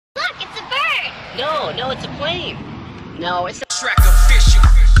No, it's a plane. No, it's a track official.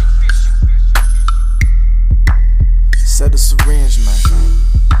 Set the syringe, man.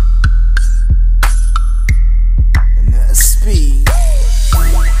 And the eSpeee.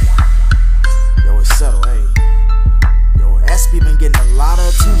 Yo, it's settled, hey. Yo, eSpeee been getting a lot of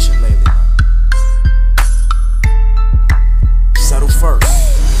attention lately, man. Settle first.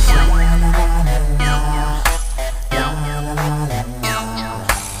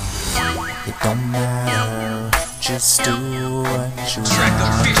 It don't matter, just do what you Track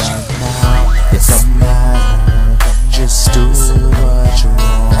want official. right now. It don't matter, just do what you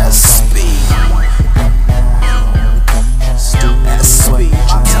want. eSpeee. Just do what you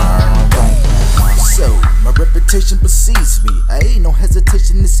want right now. So, my reputation precedes me. Ain't no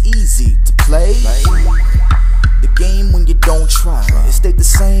hesitation, it's easy to play. The game when you don't try. It stayed the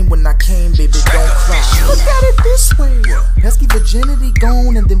same when I came, baby, don't cry. Look at it this way. Pesky virginity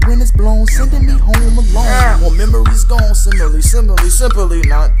gone, and then when it's blown, sending me home alone. Well, memories gone, simply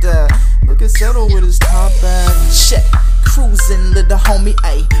not that. Look at Settle with his top back. Shit, cruising, little homie,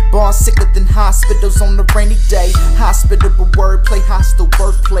 ayy. Bars sicker than hospitals on a rainy day. Hospitable wordplay, hostile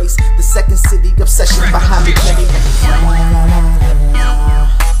workplace. The second city obsession behind me, plenty.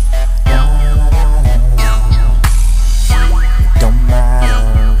 Don't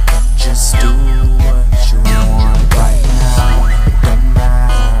matter, just do what you want right now. It don't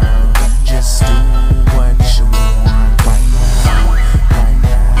matter, just do what you want right now. Right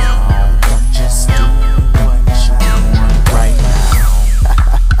now, just do what you want right now.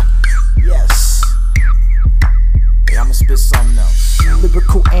 Yes. Hey, I'ma spit something else.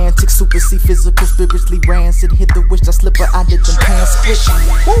 Lyrical antics, supersede physical, spiritually rancid. Hit the wish, I slip her out of them pants quick.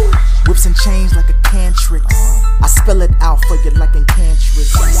 Woo! Whips and chains like a cantrix. I spell it out for you like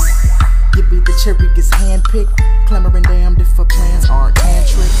enchantress. Give me the cherry is handpicked. Clamoring damned if her plans aren't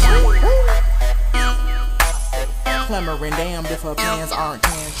tantric. Clamoring damned if her plans aren't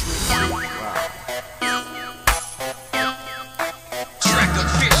tantric. Wow.